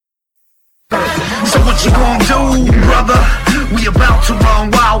you gonna do, brother? We about to run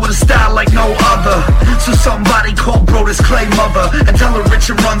wild with a style like no other. So somebody call Brodus Clay mother and tell her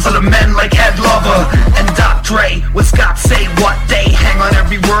Richard runs are the men like Ed Lover and Doc Dre. What Scott say, what they hang on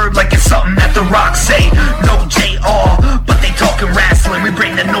every word like it's something that The Rock say. No JR, but they talking wrestling. We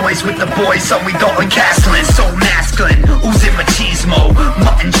bring the noise with the boys, so we Dalton Castlin. So masculine, oozing machismo.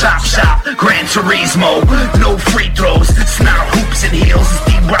 Mutton chop shop, Gran Turismo. No free throws, snarl hoops and heels.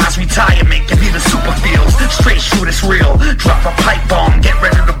 Steve Bras retirement can be the super feels. Straight shoot it's real, drop a pipe bomb. Get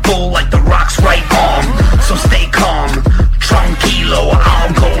ready to bull like The Rock's right arm. So stay calm, tranquilo.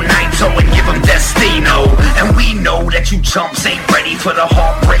 I'll go Naito and give him Destino. And we know that you chumps ain't ready for the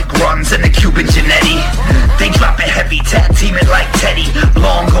heartbreak runs and the Cuban Genetti. They drop it heavy, tag team it like Teddy.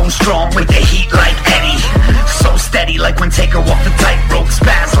 Long go strong with the heat like Eddie. So steady like when Taker walk the tightrope.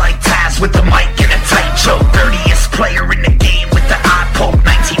 Spaz like Taz with the mic in a tight choke. 30th player in the game with the eye poke.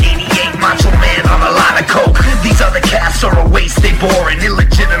 1988 Macho Man on a line of coke. These other cats are a waste, they boring.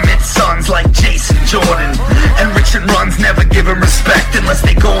 Illegitimate sons like Jason Jordan. And Richard runs never give him respect unless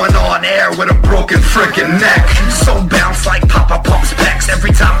they going on air with a broken frickin' neck. So bounce like Papa Pump's pecs.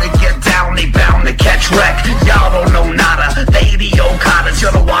 Every time they get down, they bound to catch wreck. Y'all don't know nada, they the Okadas.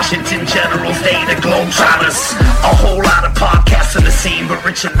 You're the Washington Generals, they the Globetrotters. A whole lot of podcasts in the scene, but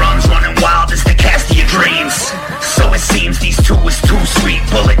Richard runs running wild is the cast of your dreams. So it seems these two is too sweet.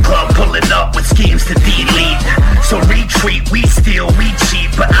 Bullet Club pulling up with schemes to delete. So retreat, we steal, we cheat,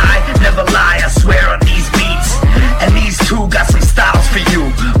 but I never lie, I swear on these beats. And these two got some styles for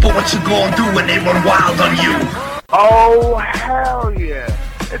you, but what you gonna do when they run wild on you? Oh, hell yeah.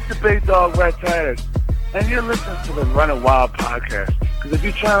 It's the Big Dog Red Tigers. And you're listening to the Running Wild podcast. Because if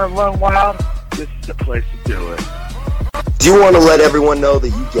you're trying to run wild, this is the place to do it. Do you want to let everyone know that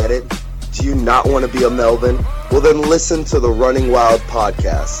you get it? Do you not want to be a Melvin? Well, then listen to the Running Wild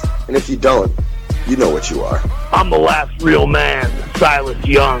podcast. And if you don't, you know what you are. I'm the last real man, Silas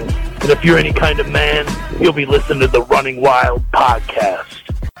Young. And if you're any kind of man, you'll be listening to the Running Wild podcast.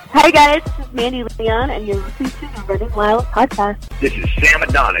 Hi guys, this is Mandy Leon, and you're listening to the Running Wild podcast. This is Sam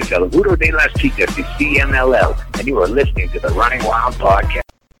Adonis, El Burro de las Chicas, the CMLL, and you are listening to the Running Wild podcast.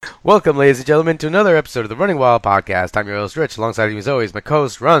 Welcome, ladies and gentlemen, to another episode of the Running Wild podcast. I'm your host, Rich. Alongside me, as always, my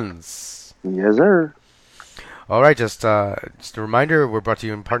co-host, Runs. Yes, sir. All right, just a reminder, we're brought to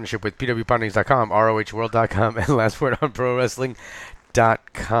you in partnership with pwpodcast.com, rohworld.com, and Last Word on Pro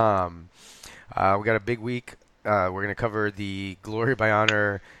Wrestling.com. We got a big week. We're going to cover the Glory by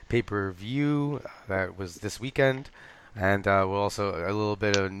Honor pay-per-view that was this weekend, and we'll also a little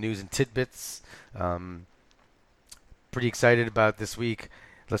bit of news and tidbits. Pretty excited about this week.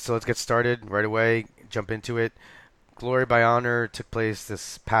 Let's get started right away. Jump into it. Glory by Honor took place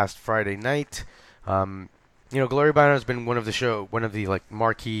this past Friday night. Glory by Honor has been one of the like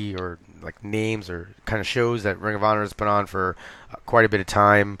marquee or like names or kind of shows that Ring of Honor has put on for quite a bit of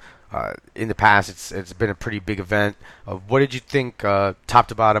time. In the past, it's been a pretty big event. What did you think, top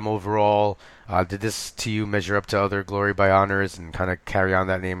to bottom overall? Did this to you measure up to other Glory by Honors and kind of carry on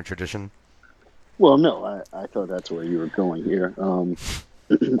that name and tradition? Well, no, I thought that's where you were going here.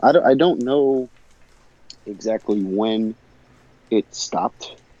 I don't know exactly when it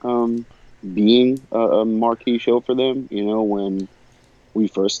stopped being a marquee show for them. You know, when we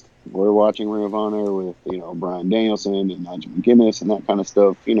first were watching Ring of Honor with, Bryan Danielson and Nigel McGuinness and that kind of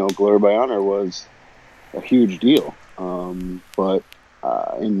stuff, Glory by Honor was a huge deal. But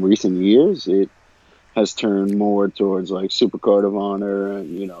in recent years, it has turned more towards like Supercard of Honor,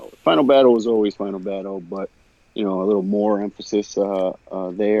 and Final Battle was always Final Battle, but a little more emphasis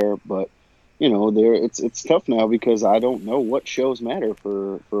there. But it's tough now because I don't know what shows matter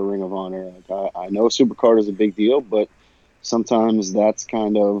for Ring of Honor. Like, I know Supercard is a big deal, but sometimes that's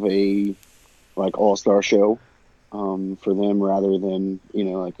kind of a like all-star show for them rather than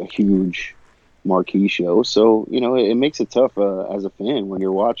like a huge marquee show. So it makes it tough as a fan when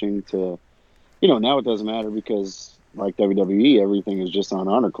you're watching to. Now it doesn't matter because, like WWE, everything is just on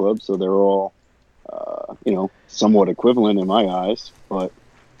Honor Club, so they're all, somewhat equivalent in my eyes. But,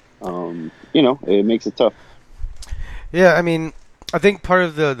 it makes it tough. Yeah, I mean, I think part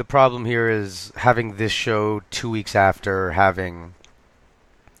of the problem here is having this show 2 weeks after having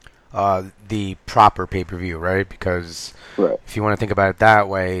the proper pay-per-view, right? Because if you want to think about it that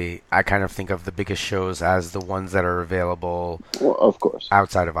way, I kind of think of the biggest shows as the ones that are available of course.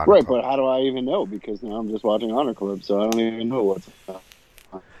 Outside of Honor Club. Club. But how do I even know? Because now I'm just watching Honor Club, so I don't even know what's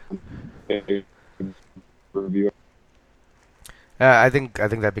pay-per-view. I think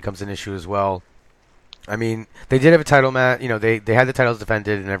that becomes an issue as well. I mean, they did have a title match. They had the titles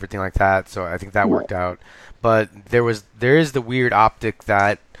defended and everything like that, so I think that worked out. But there is the weird optic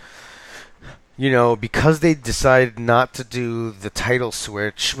that, because they decided not to do the title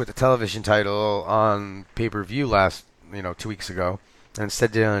switch with the television title on pay-per-view last, 2 weeks ago, and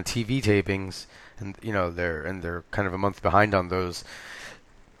instead did it on TV tapings, and they're kind of a month behind on those.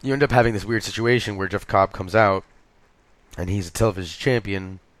 You end up having this weird situation where Jeff Cobb comes out, and he's a television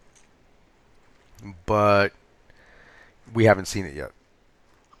champion, but we haven't seen it yet.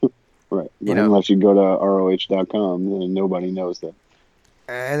 Right. Unless you go to ROH.com, then nobody knows that.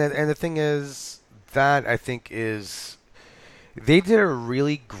 And the thing is, that I think is, they did a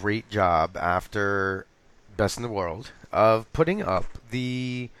really great job after Best in the World of putting up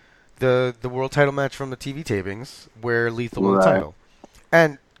the world title match from the TV tapings where Lethal won the title.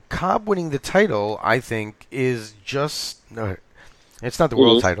 And Cobb winning the title, I think, is just... it's not the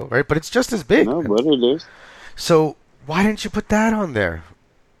world title, right? But it's just as big. No, but it is. So why didn't you put that on there?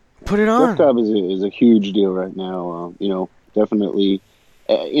 Put it on. Jeff Cobb is a huge deal right now. Definitely...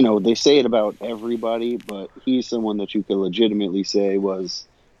 they say it about everybody, but he's someone that you could legitimately say was,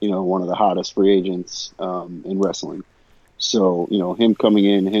 one of the hottest free agents in wrestling. So, him coming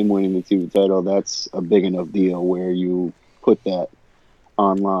in, him winning the TV title, that's a big enough deal where you put that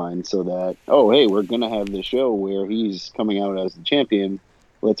online so that, hey, we're going to have the show where he's coming out as the champion.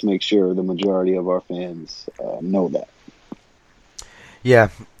 Let's make sure the majority of our fans know that. Yeah,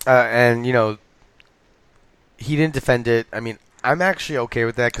 and, he didn't defend it. I mean, I'm actually okay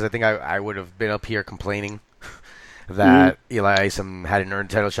with that because I think I would have been up here complaining that Eli Isom hadn't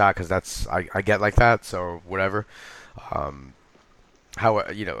earned a title shot because I get like that, so whatever.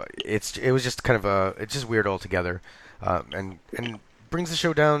 It was just kind of it's just weird altogether, and brings the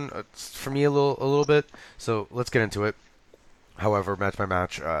show down for me a little bit. So let's get into it. However, match by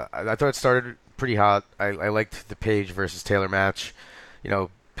match, I thought it started pretty hot. I liked the Page versus Taylor match.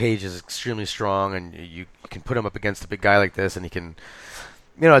 Page is extremely strong, and you can put him up against a big guy like this, and he can,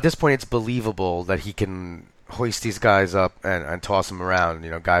 at this point, it's believable that he can hoist these guys up and toss them around.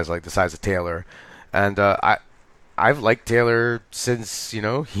 Guys like the size of Taylor, and I've liked Taylor since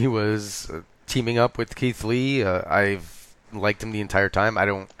he was teaming up with Keith Lee. I've liked him the entire time.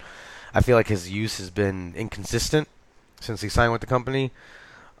 I feel like his use has been inconsistent since he signed with the company,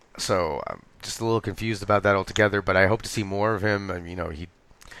 so I'm just a little confused about that altogether. But I hope to see more of him.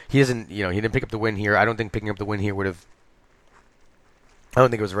 He isn't, he didn't pick up the win here. I don't think picking up the win here I don't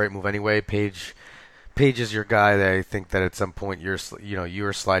think it was the right move anyway. Page is your guy that I think that at some point you're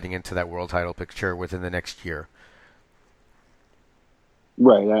sliding into that world title picture within the next year.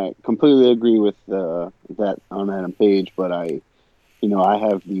 Right. I completely agree with that on Adam Page, but I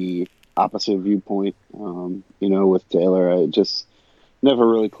have the opposite viewpoint, with Taylor. It just never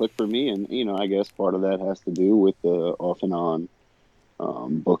really clicked for me. And, I guess part of that has to do with the off and on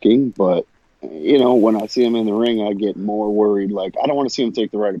booking, but when I see him in the ring, I get more worried. Like, I don't want to see him take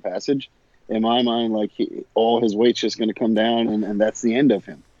the rite of passage. In my mind, like, all his weight's just going to come down, and that's the end of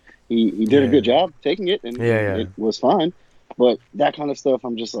him. He did a good job taking it, and it was fine. But that kind of stuff,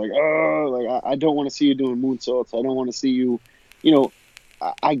 I'm just like, I don't want to see you doing moonsaults. I don't want to see you,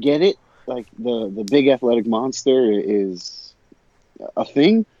 I get it. Like, the big athletic monster is a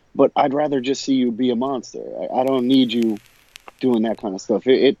thing, but I'd rather just see you be a monster. I don't need you doing that kind of stuff.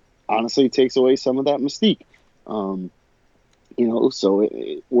 It honestly takes away some of that mystique. So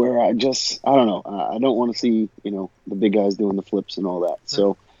where I don't know. I don't want to see, the big guys doing the flips and all that.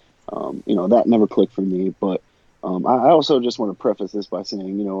 So, that never clicked for me. But I also just want to preface this by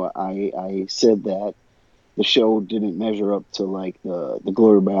saying, I said that the show didn't measure up to like the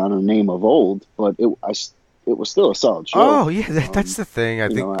Glory by Honor name of old, but it was still a solid show. Oh yeah, that's the thing. I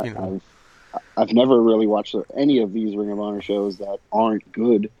think I've never really watched any of these Ring of Honor shows that aren't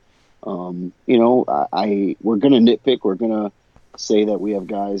good. We're gonna nitpick. We're gonna say that we have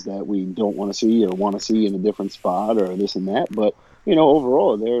guys that we don't want to see or want to see in a different spot or this and that. But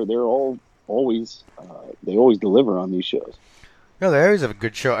overall, they're all always they always deliver on these shows. No, they always have a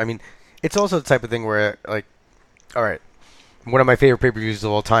good show. I mean, it's also the type of thing where, like, all right, one of my favorite pay-per-views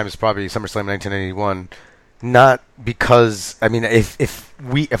of all time is probably SummerSlam 1991. Not because, I mean,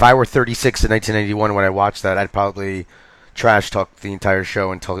 if I were 36 in 1991 when I watched that, I'd probably trash talk the entire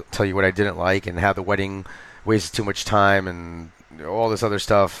show and tell you what I didn't like and how the wedding wasted too much time and all this other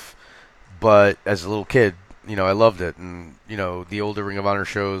stuff. But as a little kid, I loved it. And, the older Ring of Honor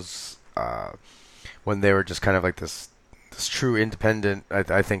shows, when they were just kind of like this true independent,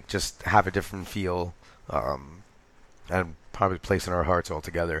 I think just have a different feel, and probably place in our hearts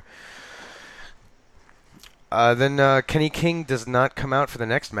altogether. Then Kenny King does not come out for the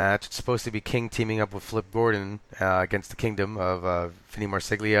next match. It's supposed to be King teaming up with Flip Gordon against the Kingdom of Vinny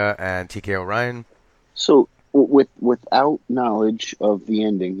Marseglia and TK O'Ryan. So, without knowledge of the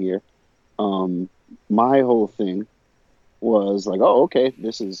ending here, My whole thing was like, oh, okay,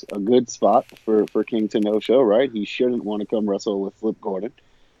 this is a good spot for King to no-show, right? He shouldn't want to come wrestle with Flip Gordon.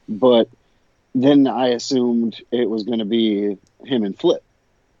 But then I assumed it was going to be him and Flip,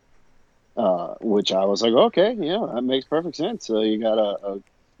 which I was like, okay, yeah, that makes perfect sense. So you got a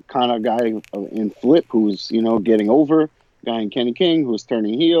kind of guy in Flip who's, getting over, guy in Kenny King who's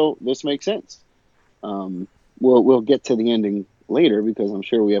turning heel. This makes sense. We'll get to the ending later because I'm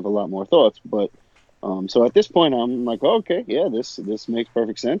sure we have a lot more thoughts, but so at this point, I'm like, oh, okay, yeah, this makes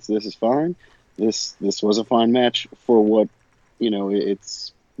perfect sense. This is fine. This was a fine match for what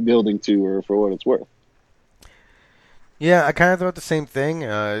it's building to, or for what it's worth. Yeah, I kind of thought the same thing.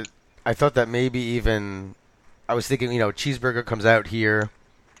 I thought that maybe even I was thinking, Cheeseburger comes out here,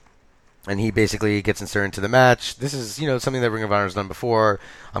 and he basically gets inserted into the match. This is something that Ring of Honor has done before.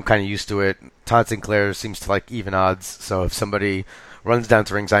 I'm kind of used to it. Todd Sinclair seems to like even odds, so if somebody runs down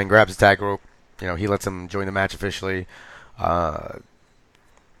to ringside and grabs a tag rope, he lets him join the match officially.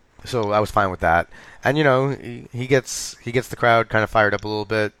 So I was fine with that. And, he gets the crowd kind of fired up a little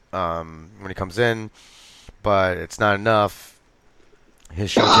bit when he comes in, but it's not enough. His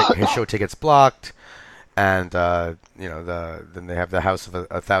show ticket's blocked, and, then they have the House of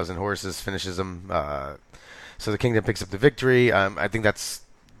a Thousand Horses finishes him. So the Kingdom picks up the victory. I think that's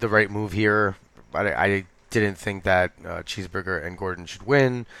the right move here. I didn't think that Cheeseburger and Gordon should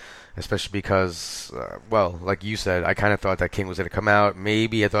win, especially because, like you said, I kind of thought that King was going to come out.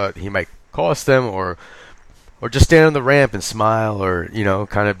 Maybe I thought he might cost them, or just stand on the ramp and smile, or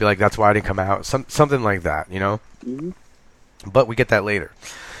kind of be like, that's why I didn't come out, something like that, Mm-hmm. But we get that later.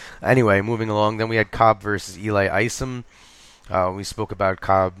 Anyway, moving along, then we had Cobb versus Eli Isom. We spoke about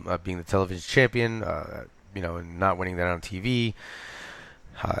Cobb being the television champion, and not winning that on TV.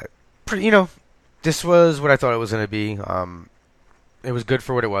 This was what I thought it was going to be. It was good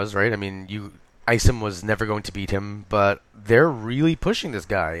for what it was, right? I mean, Isom was never going to beat him, but they're really pushing this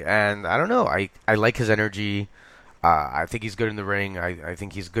guy, and I don't know. I like his energy. I think he's good in the ring. I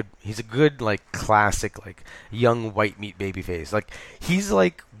think he's good. He's a good, classic, young white meat babyface. He's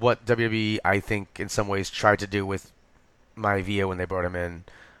like what WWE, I think, in some ways tried to do with Maivia when they brought him in,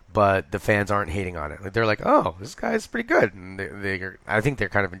 but the fans aren't hating on it. They're like, oh, this guy's pretty good, and I think they're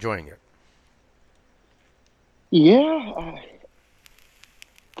kind of enjoying it. Yeah,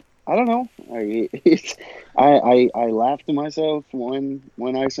 I don't know. I laugh to myself when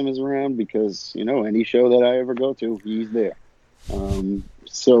Isom is around because any show that I ever go to, he's there.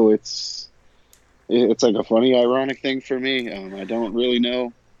 So it's like a funny, ironic thing for me. I don't really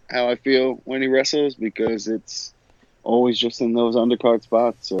know how I feel when he wrestles because it's always just in those undercard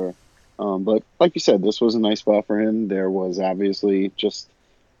spots. But like you said, this was a nice spot for him. There was obviously this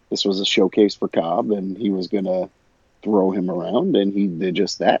was a showcase for Cobb, and he was gonna throw him around, and he did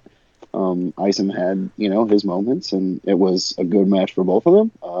just that. Isom had, his moments, and it was a good match for both of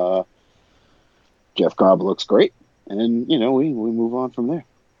them. Jeff Cobb looks great, and, we move on from there.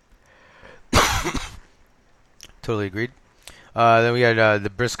 Totally agreed. Then we had the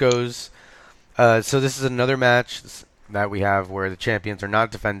Briscoes. So this is another match that we have where the champions are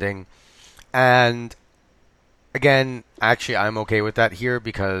not defending. And, again, actually, I'm okay with that here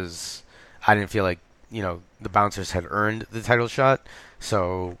because I didn't feel like, the Bouncers had earned the title shot.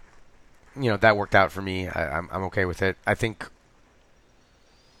 So, that worked out for me. I'm okay with it. I think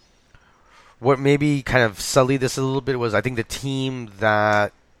what maybe kind of sullied this a little bit was I think the team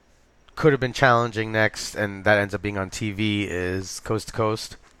that could have been challenging next and that ends up being on TV is Coast to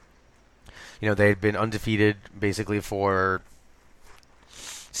Coast. They had been undefeated basically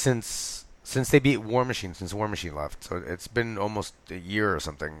since they beat War Machine, since War Machine left. So it's been almost a year or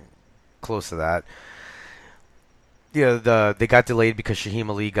something close to that. They got delayed because Shaheem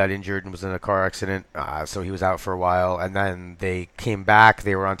Ali got injured and was in a car accident, so he was out for a while. And then they came back.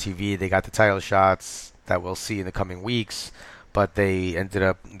 They were on TV. They got the title shots that we'll see in the coming weeks. But they're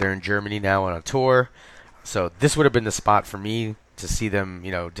in Germany now on a tour. So this would have been the spot for me to see them,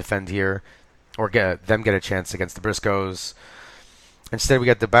 defend here or get a chance against the Briscoes. Instead, we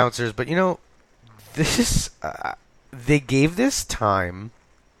got the Bouncers. But, they gave this time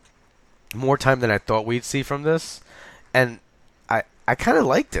more time than I thought we'd see from this. And I kind of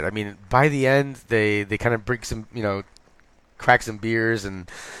liked it. I mean, by the end, they kind of bring some, crack some beers and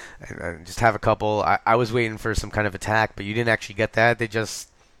just have a couple. I was waiting for some kind of attack, but you didn't actually get that. It was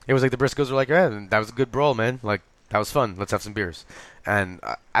like the Briscoes were like, yeah, that was a good brawl, man. Like, that was fun. Let's have some beers. And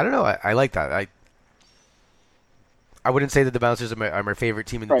I don't know. I like that. I wouldn't say that the Bouncers are my favorite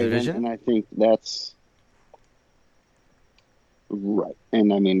team in the division. And I think that's right.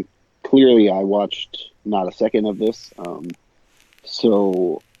 And I mean, clearly I watched not a second of this.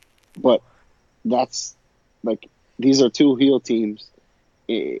 But that's like these are two heel teams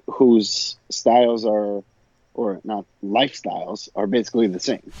whose styles are, or not lifestyles, are basically the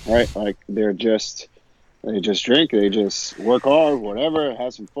same, right? Like they just drink, they just work hard, whatever,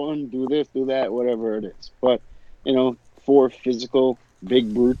 have some fun, do this, do that, whatever it is. But for physical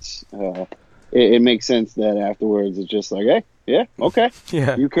big brutes, it makes sense that afterwards it's just like, hey, yeah, okay,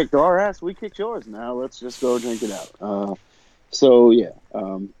 Yeah. you kicked our ass, we kicked yours. Now let's just go drink it out. So yeah,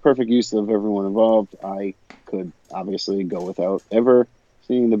 perfect use of everyone involved. I could obviously go without ever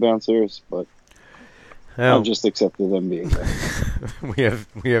seeing the bouncers, but I've just accepted them being there.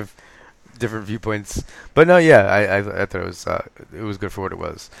 we have different viewpoints, but no, yeah, I thought it was good for what it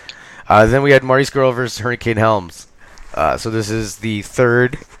was. Then we had Marty Scurll versus Hurricane Helms. So this is the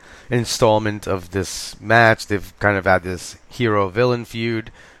third installment of this match. They've kind of had this hero-villain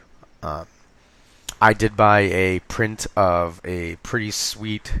feud. I did buy a print of a pretty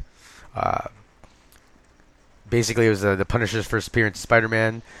sweet. Basically, it was the Punisher's first appearance in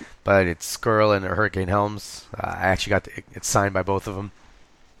Spider-Man, but it's Skrull and Hurricane Helms. I actually got it signed by both of them.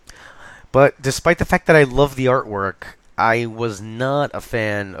 But despite the fact that I love the artwork, I was not a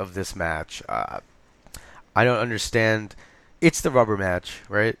fan of this match. I don't understand. It's the rubber match,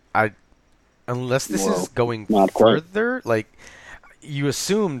 right? Unless this is going further, like you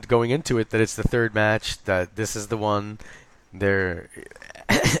assumed going into it that it's the third match, that this is the one. There,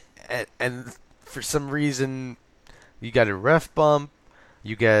 and for some reason, you got a ref bump,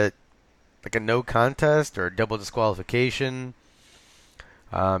 you get like a no contest or a double disqualification,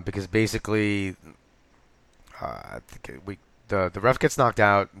 because basically, I think the ref gets knocked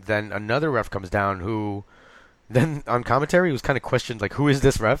out. Then another ref comes down who, then on commentary, was kind of questioned, like, who is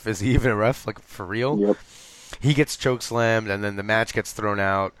this ref? Is he even a ref? Like, for real? Yep. He gets choke slammed, and then the match gets thrown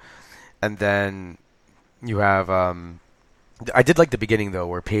out, and then you have I did like the beginning though,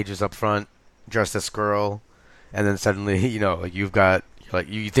 where Paige is up front dressed as Skrull, and then suddenly like you've got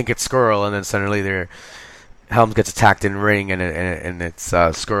you think it's Skrull, and then suddenly Helms gets attacked in ring, and it's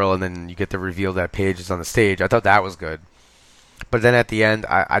Skrull, and then you get the reveal that Paige is on the stage. I thought that was good, but then at the end,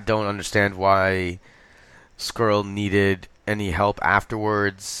 I don't understand why Skrull needed any help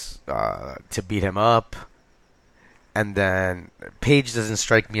afterwards to beat him up. And then Paige doesn't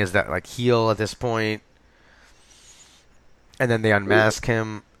strike me as that like heel at this point. And then they unmask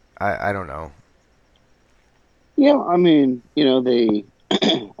him. I don't know. Yeah, I mean, they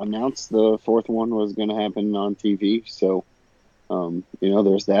announced the fourth one was going to happen on TV, so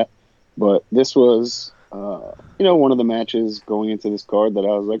there's that. But this was one of the matches going into this card that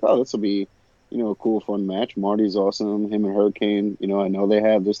I was like, oh, this will be a cool, fun match. Marty's awesome. Him and Hurricane. I know they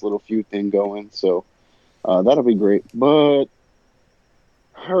have this little feud thing going, so. That'll be great, but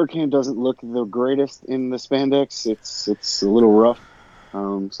Hurricane doesn't look the greatest in the spandex. It's a little rough,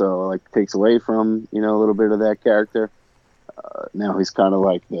 so like takes away from a little bit of that character. Now he's kind of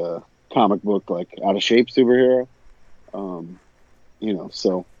like the comic book like out of shape superhero,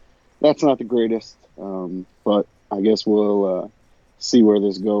 so that's not the greatest. But I guess we'll see where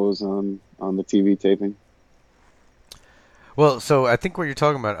this goes on the TV taping. Well, so I think what you're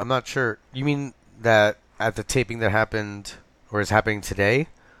talking about, I'm not sure. You mean that at the taping that happened, or is happening today?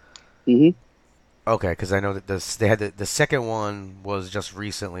 Mm-hmm. Okay, because I know that they had the second one was just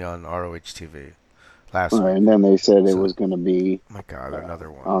recently on ROH TV last week. And then they said it was going to be my God,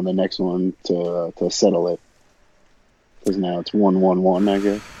 another one on the next one to settle it, because now it's 1-1-1, I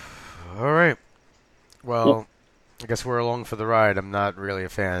guess. All right. Well, I guess we're along for the ride. I'm not really a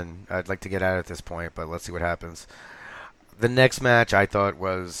fan. I'd like to get out at this point, but let's see what happens. The next match I thought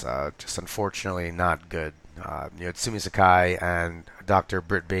was just unfortunately not good. You had Sumi Sakai and Dr.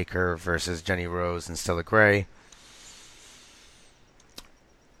 Britt Baker versus Jenny Rose and Stella Gray.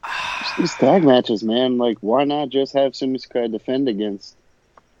 These tag matches, man, like why not just have Sumi Sakai defend against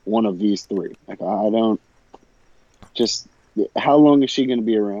one of these three? Like I don't just how long is she going to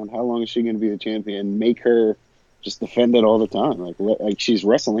be around? How long is she going to be the champion? Make her just defend it all the time. Like she's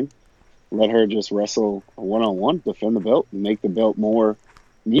wrestling. Let her just wrestle a one-on-one, defend the belt, and make the belt more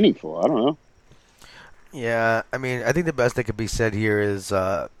meaningful. I don't know. Yeah, I mean, I think the best that could be said here is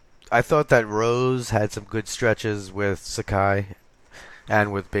I thought that Rose had some good stretches with Sakai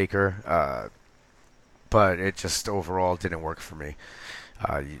and with Baker, but it just overall didn't work for me.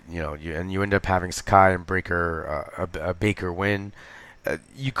 You end up having Sakai and Baker a Baker win.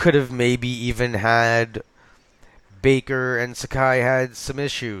 You could have maybe even had Baker and Sakai had some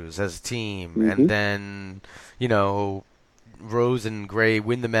issues as a team, and then Rose and Gray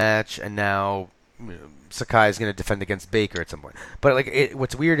win the match, and now Sakai is going to defend against Baker at some point. But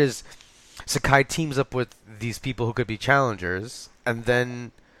what's weird is Sakai teams up with these people who could be challengers, and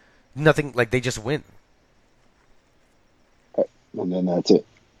then nothing, like, they just win. And then that's it.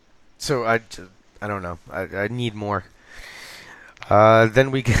 So I don't know. I need more.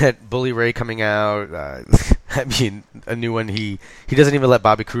 Then we get Bully Ray coming out. I mean, a new one. He doesn't even let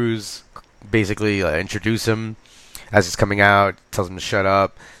Bobby Cruz basically introduce him as he's coming out. Tells him to shut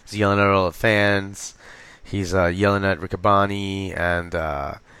up. He's yelling at all the fans. He's yelling at Riccaboni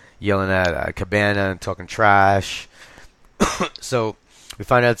and yelling at Cabana and talking trash. So we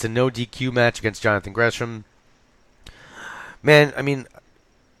find out it's a no DQ match against Jonathan Gresham. Man, I mean,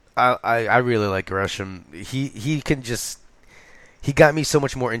 I really like Gresham. He can just, he got me so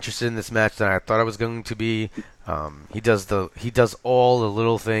much more interested in this match than I thought I was going to be. He does all the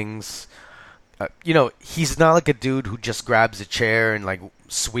little things. He's not like a dude who just grabs a chair and like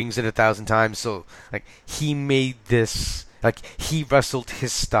swings it 1,000 times. So like he made this, like he wrestled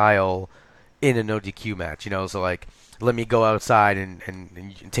his style in a no DQ match. So like, let me go outside and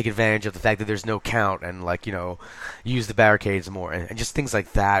take advantage of the fact that there's no count and like use the barricades more and just things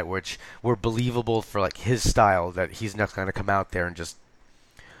like that, which were believable for like his style, that he's not going to come out there and just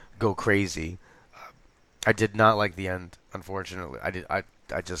go crazy. I did not like the end, unfortunately.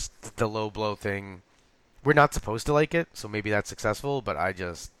 I just, the low blow thing, we're not supposed to like it, so maybe that's successful, but I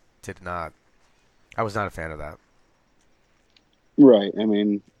just did not. I was not a fan of that. Right. I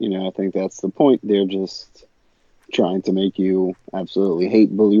mean, I think that's the point. They're just trying to make you absolutely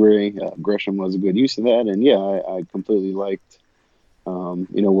hate Bully Ray. Gresham was a good use of that, and yeah, I completely liked,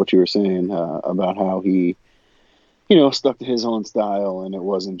 what you were saying about how he, stuck to his own style, and it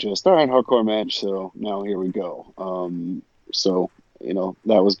wasn't just all right, hardcore match. So now here we go. So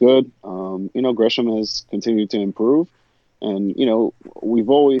that was good. Gresham has continued to improve, and we've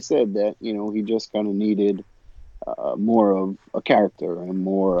always said that he just kind of needed more of a character and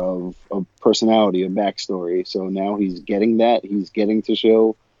more of a personality, a backstory. So now he's getting that. He's getting to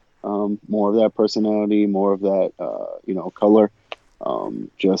show more of that personality, more of that, color,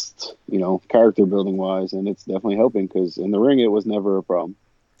 just, character building wise. And it's definitely helping because in the ring, it was never a problem.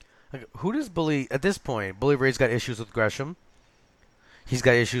 Like, who does Bully, at this point, Bully Ray's got issues with Gresham. He's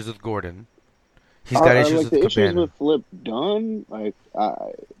got issues with Gordon. He's got issues with the Cabana. Issues with Flip Dunn, like,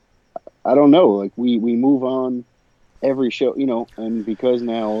 I don't know. Like, we move on every show, and because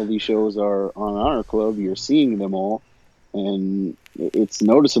now all these shows are on Honor Club, you're seeing them all, and it's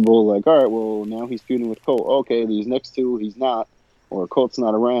noticeable, like, all right, well, now he's feuding with Colt. Okay, these next two, he's not, or Colt's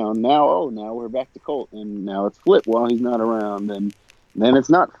not around. Now we're back to Colt, and now it's Flip while he's not around, and then it's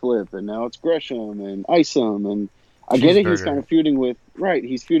not Flip, and now it's Gresham and Isom, and I get it, he's kind of feuding with,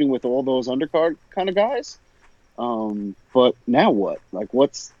 he's feuding with all those undercard kind of guys. But now what? Like,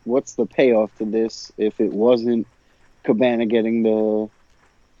 what's the payoff to this if it wasn't Cabana getting the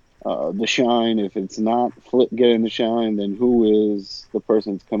shine? If it's not Flip getting the shine, then who is the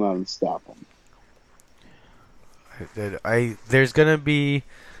person to come out and stop him? There's gonna be,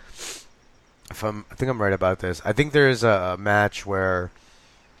 I think I'm right about this. I think there's a match where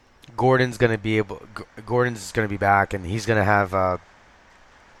Gordon's gonna be back, and he's gonna have I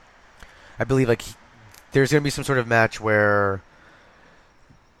believe there's going to be some sort of match where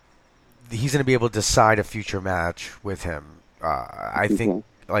he's going to be able to decide a future match with him. I think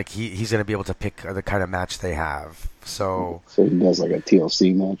he's going to be able to pick the kind of match they have. So he does like a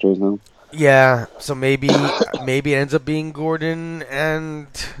TLC match or something? Yeah, so maybe it ends up being Gordon and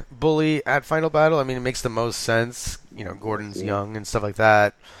Bully at Final Battle. I mean, it makes the most sense. Gordon's young and stuff like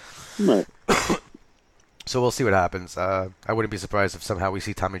that. Right. So we'll see what happens. I wouldn't be surprised if somehow we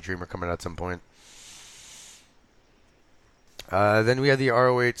see Tommy Dreamer coming out at some point. Then we had the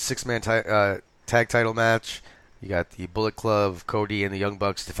ROH six-man tag title match. You got the Bullet Club, Cody, and the Young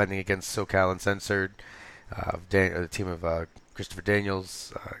Bucks defending against SoCal Uncensored. The team of Christopher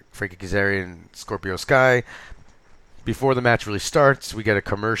Daniels, Frankie Kazarian, and Scorpio Sky. Before the match really starts, we get a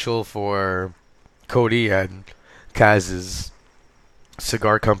commercial for Cody and Kaz's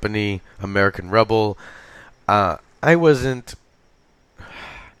cigar company, American Rebel. I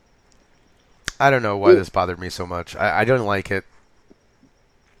don't know why this bothered me so much. I don't like it.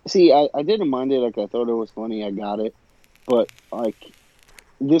 See, I didn't mind it. Like, I thought it was funny. I got it. But,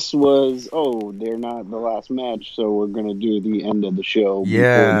 this was, they're not the last match, so we're going to do the end of the show before the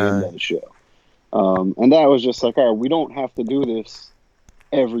end of the show. And that was just like, all right, we don't have to do this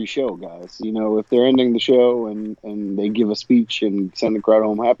every show, guys. If they're ending the show and they give a speech and send the crowd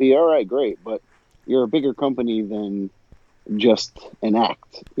home happy, all right, great. But you're a bigger company than just an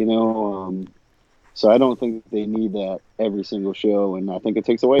act, So I don't think they need that every single show, and I think it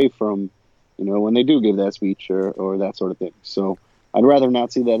takes away from, when they do give that speech or that sort of thing. So I'd rather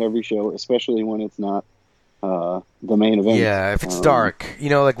not see that every show, especially when it's not, the main event. Yeah, if it's dark.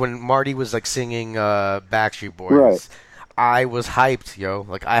 Like when Marty was like singing Backstreet Boys. Right. I was hyped, yo.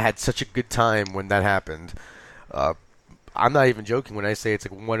 Like I had such a good time when that happened. I'm not even joking when I say it's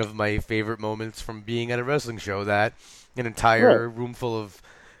like one of my favorite moments from being at a wrestling show, that an entire room full of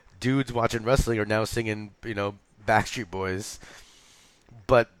dudes watching wrestling are now singing, Backstreet Boys.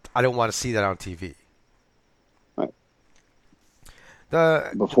 But I don't want to see that on TV. Right.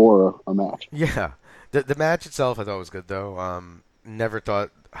 The Before a match. Yeah. The match itself I thought was good, though. Never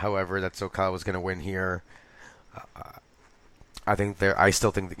thought, however, that SoCal was going to win here. I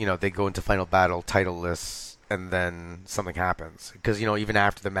still think that, they go into Final Battle title-less, and then something happens. Because, even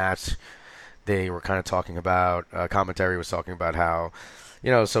after the match, they were kind of talking about, commentary was talking about how,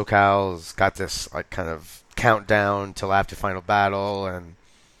 SoCal's got this, like, kind of countdown till after Final Battle, and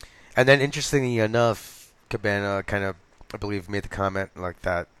then, interestingly enough, Cabana kind of, I believe, made the comment like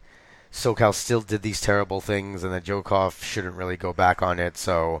that SoCal still did these terrible things, and that Joe Koff shouldn't really go back on it,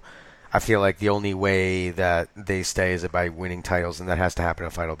 so I feel like the only way that they stay is by winning titles, and that has to happen in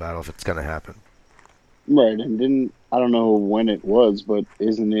a Final Battle if it's going to happen. Right, and I don't know when it was, but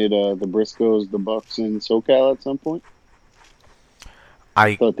isn't it the Briscoes, the Bucks, and SoCal at some point?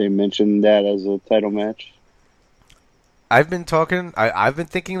 I thought they mentioned that as a title match. I've been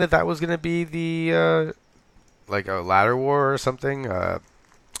thinking that was going to be the, like a ladder war or something,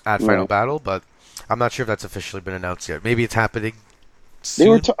 at Final Battle, but I'm not sure if that's officially been announced yet. Maybe it's happening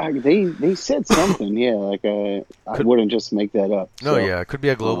soon. They said something, yeah, like I wouldn't just make that up. No, yeah, it could be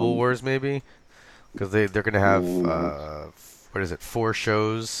a Global Wars maybe, because they're going to have, 4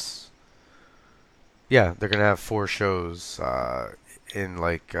 shows? Yeah, they're going to have 4 shows in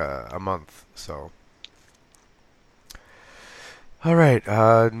like a month, so. All right,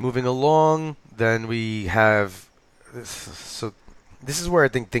 moving along, then we have, this is where I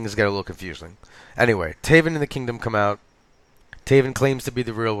think things get a little confusing. Anyway, Taven and the Kingdom come out. Taven claims to be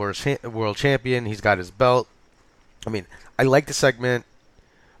the real world champion. He's got his belt. I mean, I like the segment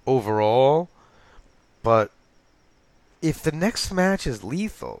overall, but if the next match is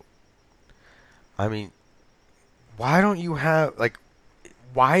Lethal, I mean, why don't you have, like,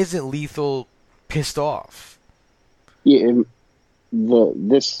 why isn't Lethal pissed off? Yeah, and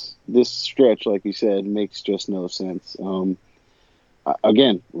this stretch, like you said, makes just no sense.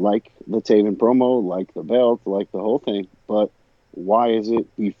 Again, like the Taven promo, like the belt, like the whole thing, but why is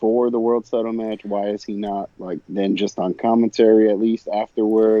it before the world title match? Why is he not, like, then just on commentary at least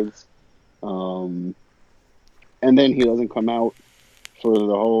afterwards? And then he doesn't come out for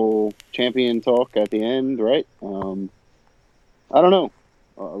the whole champion talk at the end, right? I don't know.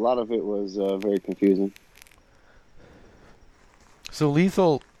 A lot of it was very confusing. So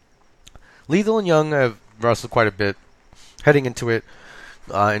Lethal and Young have wrestled quite a bit. Heading into it,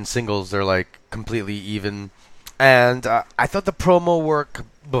 in singles, they're like completely even. And I thought the promo work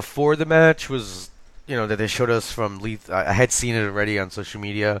before the match was, that they showed us from Lethal. I had seen it already on social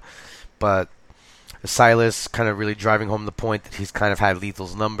media, but Silas kind of really driving home the point that he's kind of had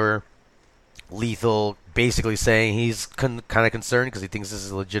Lethal's number. Lethal basically saying he's kind of concerned because he thinks this is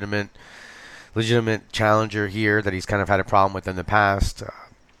a legitimate challenger here that he's kind of had a problem with in the past.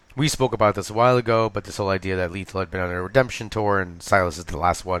 We spoke about this a while ago, but this whole idea that Lethal had been on a redemption tour and Silas is the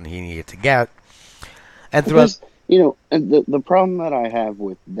last one he needed to get. And throughout, the problem that I have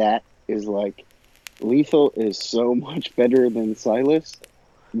with that is, like, Lethal is so much better than Silas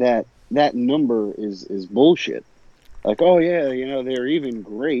that number is bullshit. Like, oh yeah, they're even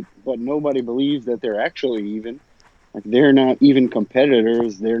great, but nobody believes that they're actually even. Like, they're not even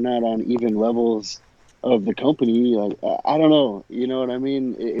competitors. They're not on even levels of the company. Like, I don't know. You know what I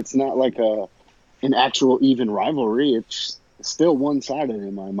mean? It's not like an actual even rivalry. It's still one-sided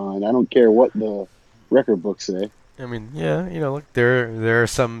in my mind. I don't care what the record books say. I mean, yeah, look, there are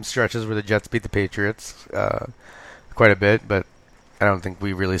some stretches where the Jets beat the Patriots quite a bit, but I don't think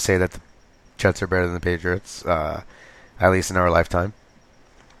we really say that the Jets are better than the Patriots, at least in our lifetime.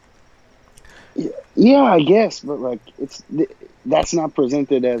 Yeah, I guess, but like that's not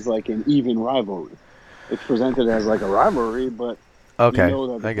presented as like an even rivalry. It's presented as like a rivalry, but okay, you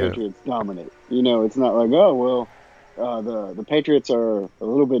know that the Patriots dominate. It's not like, oh well, the Patriots are a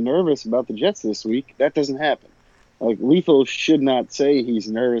little bit nervous about the Jets this week. That doesn't happen. Like, Lethal should not say he's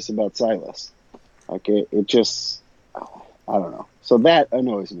nervous about Silas. Like, it just, I don't know. So that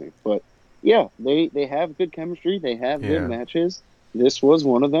annoys me. But yeah, they have good chemistry. They have good matches. This was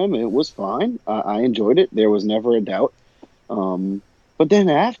one of them. It was fine. I enjoyed it. There was never a doubt. But then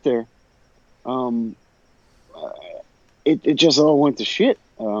after, it just all went to shit.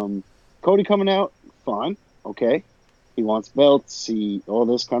 Cody coming out, fine, okay. He wants belts, all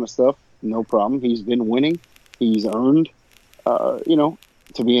this kind of stuff, no problem. He's been winning he's earned,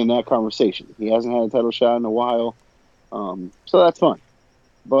 to be in that conversation. He hasn't had a title shot in a while, so that's fun.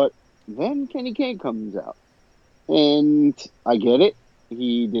 But then Kenny King comes out, and I get it.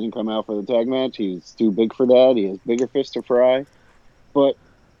 He didn't come out for the tag match. He's too big for that. He has bigger fish to fry. But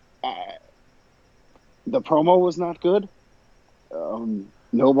the promo was not good.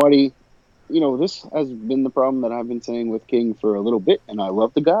 Nobody, this has been the problem that I've been saying with King for a little bit, and I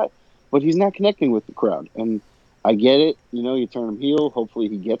love the guy, but he's not connecting with the crowd. And I get it. You turn him heel. Hopefully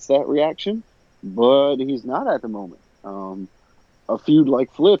he gets that reaction, but he's not at the moment. A feud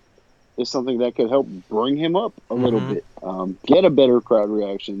like Flip is something that could help bring him up a little bit, get a better crowd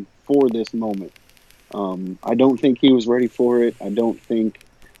reaction for this moment. I don't think he was ready for it. I don't think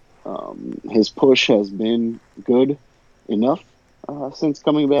his push has been good enough since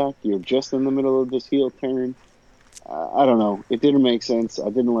coming back. You're just in the middle of this heel turn. I don't know. It didn't make sense. I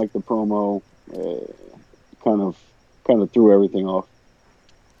didn't like the promo. Kind of threw everything off.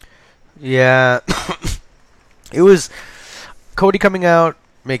 Yeah. It was Cody coming out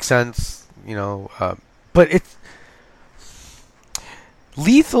makes sense, but it's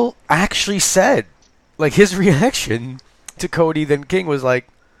Lethal actually said, like, his reaction to Cody then King was like,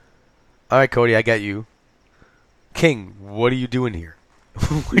 all right, Cody, I get you. King, what are you doing here?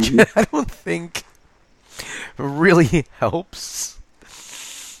 Which I don't think really helps,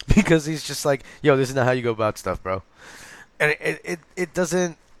 because he's just like, yo, this is not how you go about stuff, bro. And it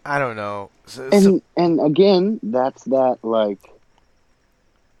doesn't, I don't know. And again, that's that, like,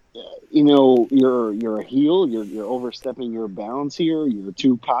 you're a heel, you're overstepping your bounds here, you're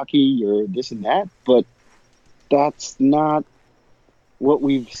too cocky, you're this and that, but that's not what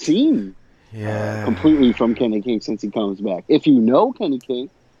we've seen completely from Kenny King since he comes back. If you know Kenny King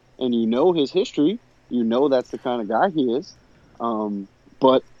and you know his history, that's the kind of guy he is.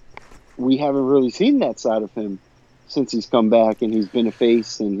 But we haven't really seen that side of him since he's come back, and he's been a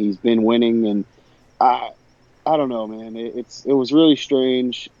face and he's been winning. And I don't know, man. It was really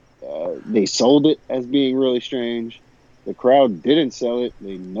strange. They sold it as being really strange. The crowd didn't sell it.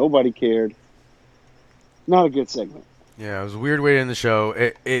 Nobody cared. Not a good segment. Yeah, it was a weird way to end the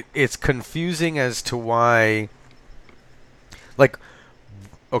show. It's confusing as to why. Like,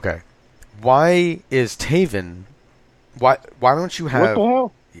 okay, why is Taven? Why don't you have? What the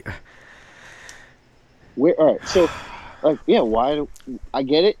hell? Yeah. All right, so, why? I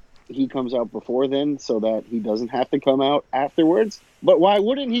get it. He comes out before then so that he doesn't have to come out afterwards. But why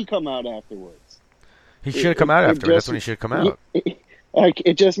wouldn't he come out afterwards? He should have come out afterwards. That's when he should have come out.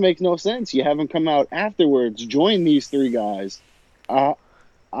 It just makes no sense. You haven't come out afterwards. Join these three guys. I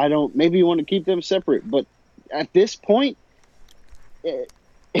don't. Maybe you want to keep them separate, but at this point,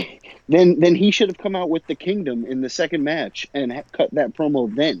 then he should have come out with the Kingdom in the second match and cut that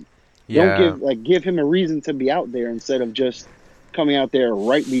promo then. Yeah. Don't give him a reason to be out there instead of just coming out there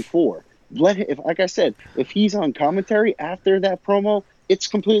right before. Like I said, if he's on commentary after that promo, it's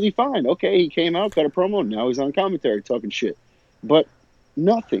completely fine. Okay, he came out, cut a promo, now he's on commentary talking shit. But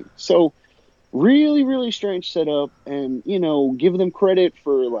nothing. So really, really strange setup, and give them credit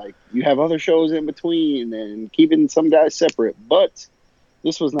for, like, you have other shows in between and keeping some guys separate, but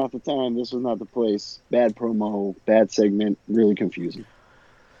this was not the time, this was not the place. Bad promo, bad segment, really confusing.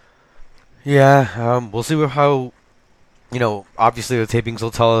 Yeah, we'll see how, obviously the tapings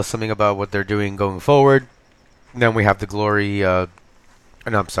will tell us something about what they're doing going forward. Then we have the Glory, no,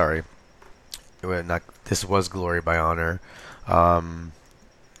 I'm sorry. This was Glory by Honor. Let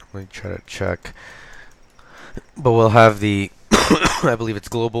me try to check. But we'll have the, I believe it's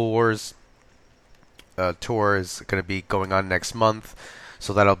Global Wars tour is going to be going on next month.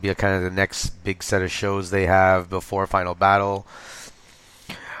 So that'll be kind of the next big set of shows they have before Final Battle.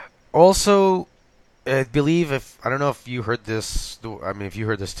 Also, I believe I don't know if you heard this, I mean, if you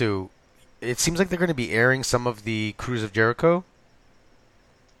heard this too, it seems like they're going to be airing some of the Cruise of Jericho.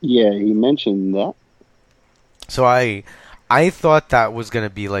 Yeah, he mentioned that. So I thought that was going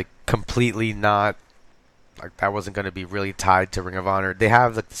to be, like, completely not, like, that wasn't going to be really tied to Ring of Honor. They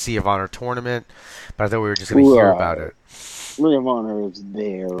have, like, the Sea of Honor tournament, but I thought we were just going to hear about it. Ring of Honor is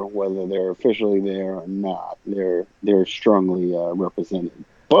there, whether they're officially there or not. They're strongly represented.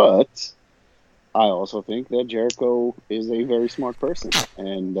 But I also think that Jericho is a very smart person.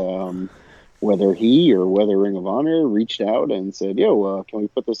 And whether he or whether Ring of Honor reached out and said, yo, can we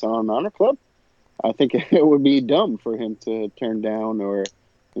put this on Honor Club? I think it would be dumb for him to turn down or,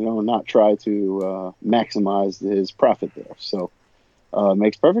 not try to maximize his profit there. So it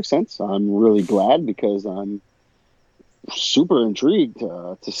makes perfect sense. I'm really glad because I'm super intrigued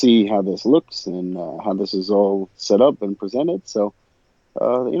to see how this looks and how this is all set up and presented. So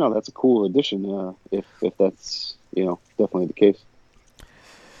that's a cool addition. If that's definitely the case.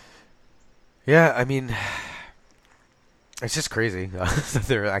 Yeah, I mean, it's just crazy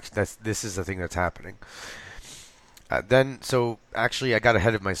that this is the thing that's happening. So actually, I got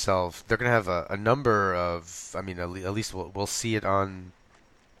ahead of myself. They're gonna have a number of. I mean, at least we'll see it on.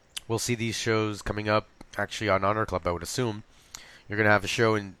 We'll see these shows coming up. Actually, on Honor Club, I would assume you're gonna have a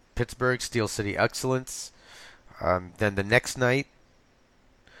show in Pittsburgh, Steel City Excellence. Then the next night.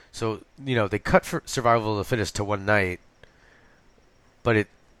 So they cut for Survival of the Fittest to one night, but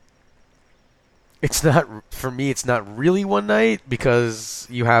it's not, for me. It's not really one night because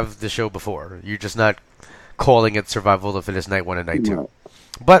you have the show before. You're just not calling it Survival of the Fittest Night 1 and Night 2.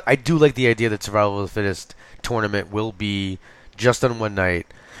 But I do like the idea that Survival of the Fittest tournament will be just on one night.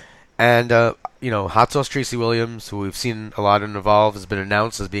 And, Hot Sauce Tracy Williams, who we've seen a lot in Evolve, has been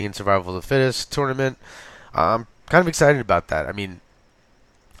announced as being in Survival of the Fittest tournament. I'm kind of excited about that. I mean,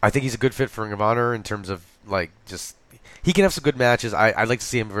 I think he's a good fit for Ring of Honor in terms of, he can have some good matches. I'd like to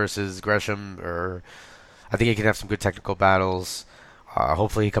see him versus Gresham, or I think he can have some good technical battles.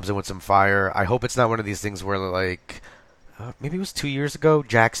 Hopefully he comes in with some fire. I hope it's not one of these things where, maybe it was 2 years ago,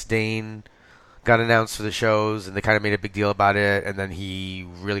 Jax Dane got announced for the shows, and they kind of made a big deal about it, and then he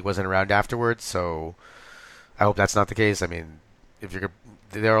really wasn't around afterwards, so I hope that's not the case. I mean,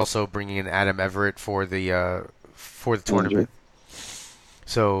 they're also bringing in Adam Everett for the tournament.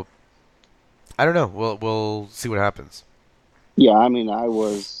 So, I don't know. We'll see what happens. Yeah, I mean, I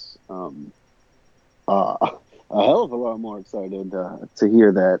was a hell of a lot more excited to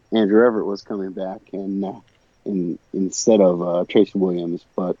hear that Andrew Everett was coming back and instead of Tracy Williams.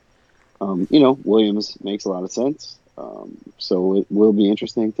 But, Williams makes a lot of sense. So it will be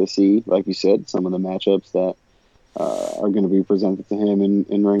interesting to see, like you said, some of the matchups that are going to be presented to him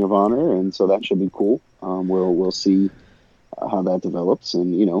in Ring of Honor. And so that should be cool. We'll see how that develops,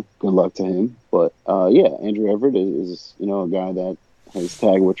 and good luck to him. But Andrew Everett is a guy that has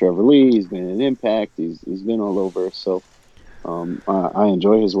tagged with Trevor Lee. He's been in Impact. He's been all over. So I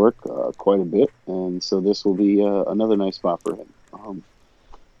enjoy his work quite a bit, and so this will be another nice spot for him.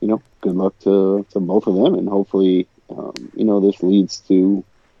 Good luck to both of them, and hopefully this leads to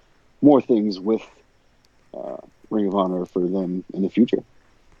more things with Ring of Honor for them in the future.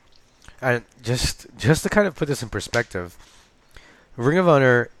 And just to kind of put this in perspective, Ring of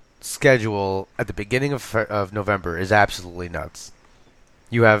Honor schedule at the beginning of November is absolutely nuts.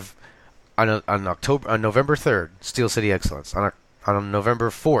 You have on November 3rd, Steel City Excellence. On November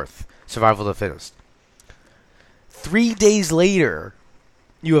 4th, Survival of the Fittest. 3 days later,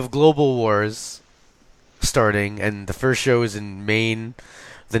 you have Global Wars starting, and the first show is in Maine.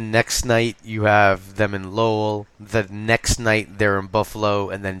 The next night, you have them in Lowell. The next night, they're in Buffalo.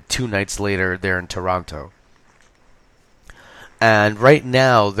 And then 2 nights later, they're in Toronto. And right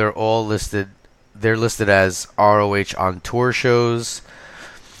now, they're all listed. They're listed as ROH on tour shows.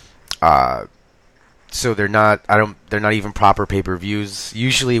 So they're not. They're not even proper pay-per-views.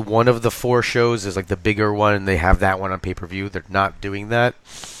 Usually, one of the 4 shows is like the bigger one, and they have that one on pay-per-view. They're not doing that.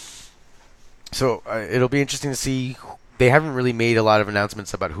 So it'll be interesting to see. They haven't really made a lot of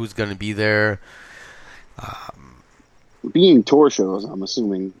announcements about who's going to be there. Being tour shows, I'm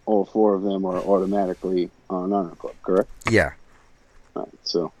assuming all 4 of them are automatically on Honor Club, correct? Yeah. All right,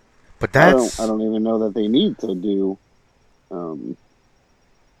 so, but that's I don't even know that they need to do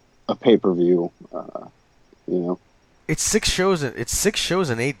a pay-per-view. It's 6 shows. It's 6 shows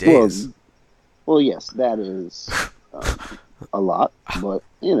in 8 days. Well, yes, that is a lot, but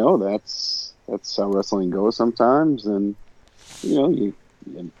that's how wrestling goes sometimes, and you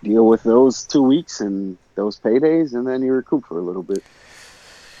deal with those 2 weeks and those paydays, and then you recoup for a little bit.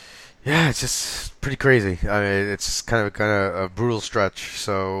 Yeah, it's just pretty crazy. I mean, it's kind of a brutal stretch.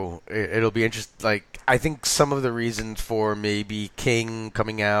 So it'll be interesting. I think some of the reasons for maybe King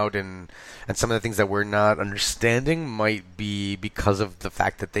coming out and some of the things that we're not understanding might be because of the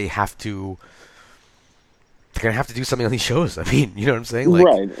fact that they're gonna have to do something on these shows. I mean, you know what I'm saying?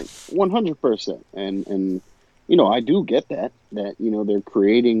 Right, 100%. And I do get that they're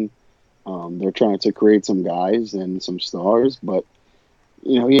creating, they're trying to create some guys and some stars, but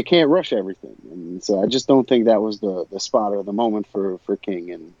you can't rush everything. And so I just don't think that was the spot or the moment for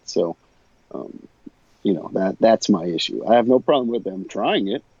King. And so, that's my issue. I have no problem with them trying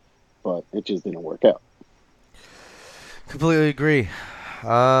it, but it just didn't work out. Completely agree.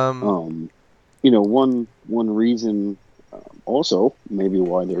 One reason also maybe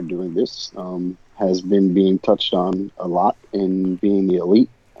why they're doing this has been being touched on a lot in Being the Elite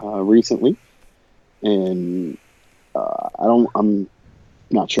recently. And I'm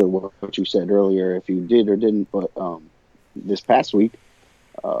not sure what you said earlier, if you did or didn't, but this past week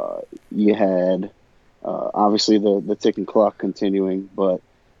You had obviously the ticking clock continuing, but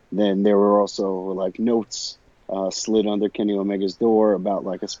then there were also like notes slid under Kenny Omega's door about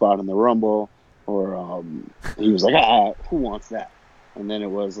like a spot in the Rumble, or he was like, who wants that? And then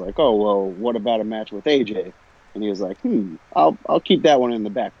it was like, oh well, what about a match with AJ? And he was like, I'll keep that one in the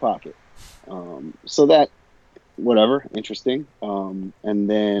back pocket. So that, whatever, interesting. And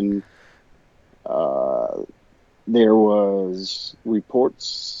then there was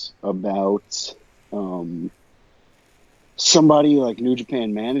reports about somebody like New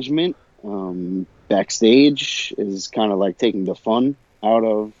Japan management backstage is kind of like taking the fun out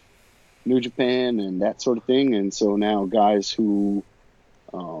of New Japan and that sort of thing. And so now guys who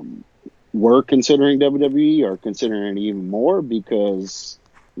were considering WWE are considering it even more, because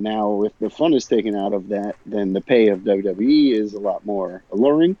now if the fun is taken out of that, then the pay of WWE is a lot more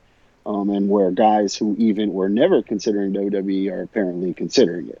alluring. And where guys who even were never considering WWE are apparently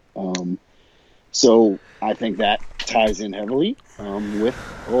considering it. So I think that ties in heavily with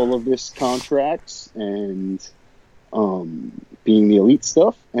all of this contracts and being the elite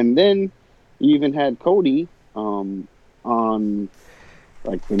stuff. And then you even had Cody on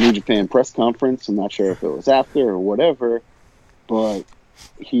like the New Japan press conference. I'm not sure if it was after or whatever, but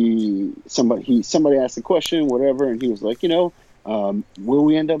somebody asked a question, whatever, and he was like, will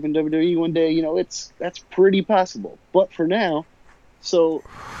we end up in WWE one day? That's pretty possible. But for now, so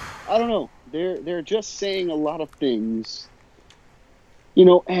I don't know. They're just saying a lot of things,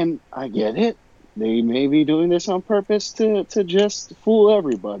 and I get it. They may be doing this on purpose to just fool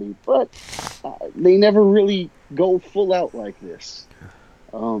everybody, but they never really go full out like this.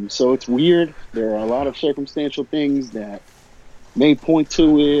 So it's weird. There are a lot of circumstantial things that may point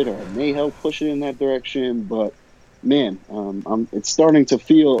to it or may help push it in that direction, but man, it's starting to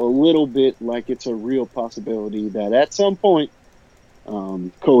feel a little bit like it's a real possibility that at some point,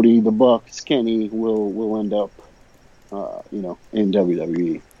 Cody, the Bucks, Kenny will end up, in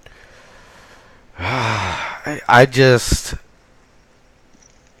WWE. I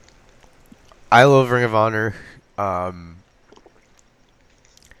love Ring of Honor.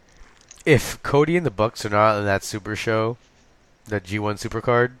 If Cody and the Bucks are not in that Super Show, that G1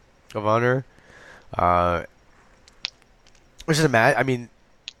 Supercard of Honor, which is I mean,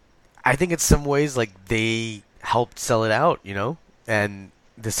 I think in some ways like they helped sell it out, and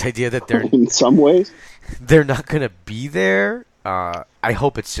this idea that they're in some ways they're not gonna be there. I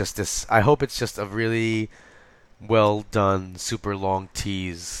hope it's just this. I hope it's just a really well done, super long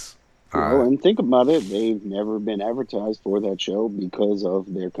tease. Well, and think about it. They've never been advertised for that show because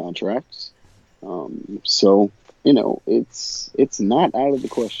of their contracts. So, it's not out of the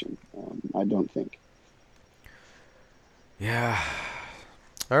question. I don't think. Yeah.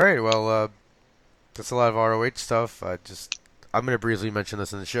 All right. Well, that's a lot of ROH stuff. I'm going to briefly mention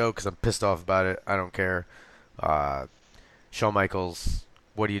this in the show because I'm pissed off about it. I don't care. Shawn Michaels,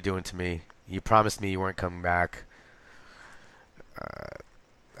 what are you doing to me? You promised me you weren't coming back.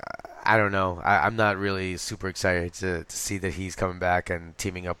 I don't know. I'm not really super excited to see that he's coming back and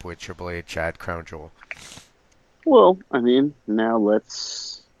teaming up with Triple H at Crown Jewel. Well, I mean, now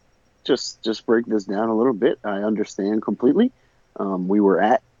let's just break this down a little bit. I understand completely. We were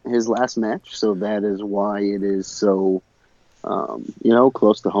at his last match, so that is why it is so,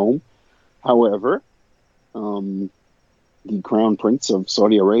 close to home. However, the Crown Prince of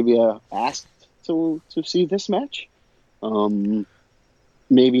Saudi Arabia asked to see this match.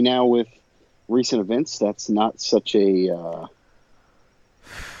 Maybe now with recent events, that's not such a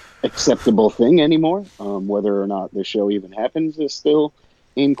acceptable thing anymore. Whether or not the show even happens is still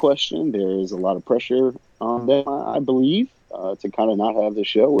in question. There is a lot of pressure on them, I believe, to kind of not have the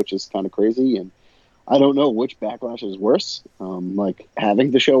show, which is kind of crazy. And I don't know which backlash is worse, like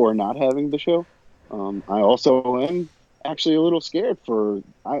having the show or not having the show. I also am actually a little scared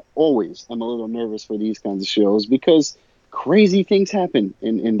I always am a little nervous for these kinds of shows because crazy things happen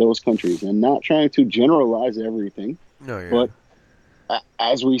in those countries, and not trying to generalize everything. No, yeah. But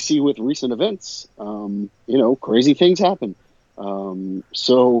as we see with recent events, crazy things happen.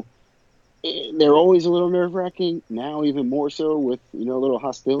 So they're always a little nerve-wracking. Now even more so with, a little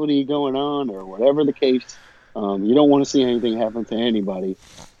hostility going on or whatever the case. You don't want to see anything happen to anybody.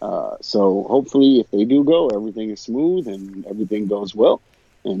 So hopefully if they do go, everything is smooth and everything goes well.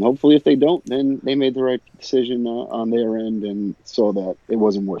 And hopefully if they don't, then they made the right decision on their end and saw that it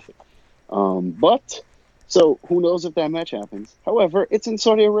wasn't worth it. But so who knows if that match happens. However, it's in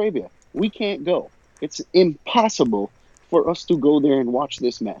Saudi Arabia. We can't go. It's impossible for us to go there and watch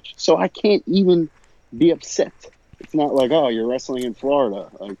this match. So I can't even be upset. It's not like, oh, you're wrestling in Florida.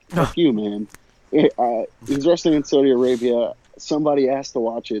 Like, fuck you, man. He's wrestling in Saudi Arabia. somebody asked to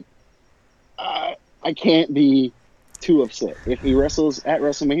watch it, I can't be too upset. If he wrestles at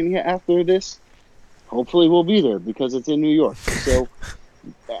WrestleMania after this, hopefully we'll be there because it's in New York. So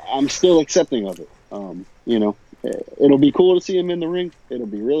I'm still accepting of it. It'll be cool to see him in the ring. It'll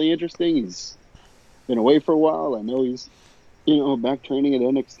be really interesting. He's been away for a while. I know he's, back training at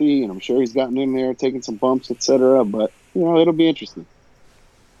NXT, and I'm sure he's gotten in there, taking some bumps, etc. But, it'll be interesting.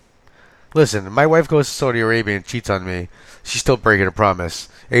 Listen, my wife goes to Saudi Arabia and cheats on me. She's still breaking a promise.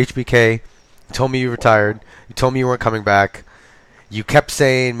 HBK, you told me you retired. You told me you weren't coming back. You kept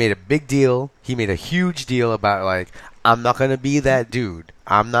saying, made a big deal. He made a huge deal about, like, I'm not going to be that dude.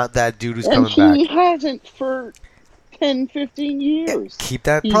 I'm not that dude who's coming back. And he hasn't for 10, 15 years. Keep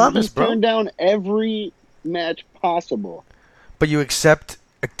that promise, bro. He's turned down every match possible. But you accept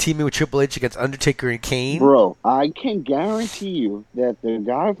a teaming with Triple H against Undertaker and Kane? Bro, I can guarantee you that the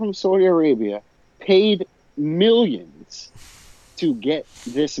guy from Saudi Arabia paid millions to get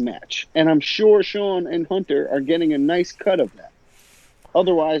this match. And I'm sure Sean and Hunter are getting a nice cut of that.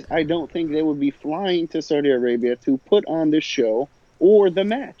 Otherwise, I don't think they would be flying to Saudi Arabia to put on this show or the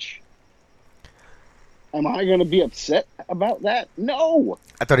match. Am I going to be upset about that? No.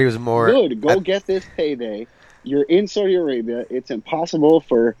 I thought he was more... Good. Go get this payday. You're in Saudi Arabia. It's impossible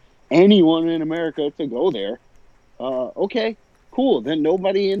for anyone in America to go there. Okay, cool. Then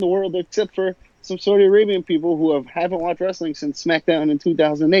nobody in the world except for some Saudi Arabian people who haven't watched wrestling since SmackDown in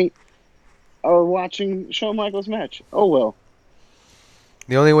 2008 are watching Shawn Michaels' match. Oh, well.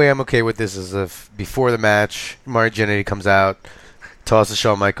 The only way I'm okay with this is if before the match, Marty Jannetty comes out, tosses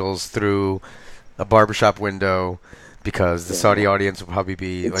Shawn Michaels through a barbershop window, because the Saudi audience will probably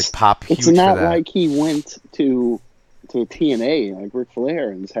be pop huge for that. It's not like he went to TNA like Ric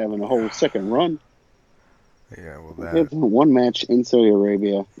Flair and is having a whole second run. Yeah, well, that one match in Saudi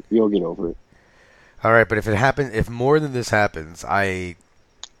Arabia, you'll get over it. All right, but if more than this happens, I'm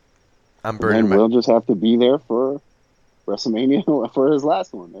burning. We'll just have to be there for WrestleMania for his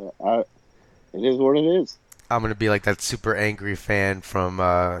last one. It is what it is. I'm going to be like that super angry fan from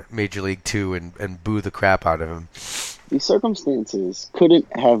Major League 2 and boo the crap out of him. The circumstances couldn't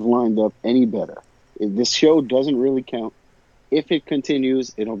have lined up any better. This show doesn't really count. If it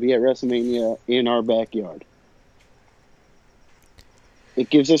continues, it'll be at WrestleMania in our backyard. It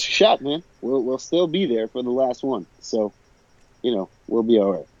gives us a shot, man. We'll still be there for the last one. So, we'll be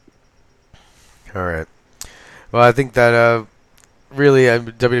all right. All right. Well, I think that... really,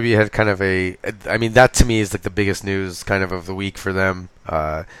 WWE had kind of that to me is like the biggest news kind of the week for them.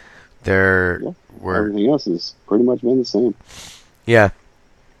 Everything else has pretty much been the same. Yeah,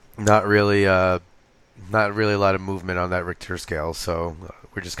 not really a lot of movement on that Richter scale. So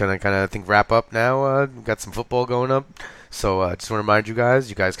we're just gonna kind of wrap up now. We've got some football going up. So I just want to remind you guys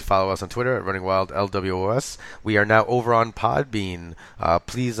can follow us on Twitter at RunningWildLWOS. We are now over on Podbean.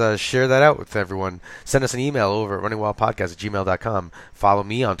 Please share that out with everyone. Send us an email over at runningwildpodcast@gmail.com. Follow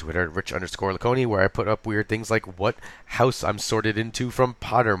me on Twitter at Rich_Laconi, where I put up weird things like what house I'm sorted into from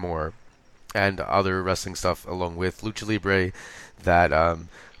Pottermore and other wrestling stuff, along with Lucha Libre that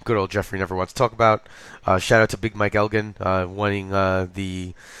good old Jeffrey never wants to talk about. Shout out to Big Mike Elgin winning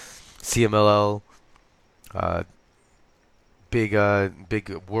the CMLL big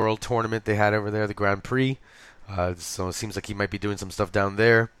world tournament they had over there, the Grand Prix. So it seems like he might be doing some stuff down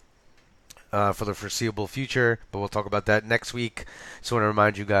there for the foreseeable future, but we'll talk about that next week. Just want to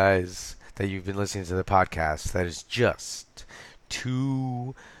remind you guys that you've been listening to the podcast that is just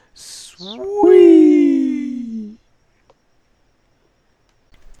too sweet.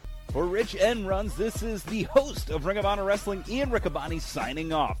 For Rich N. Runs, this is the host of Ring of Honor Wrestling, Ian Riccaboni,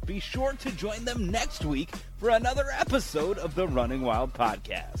 signing off. Be sure to join them next week for another episode of the Running Wild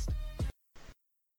Podcast.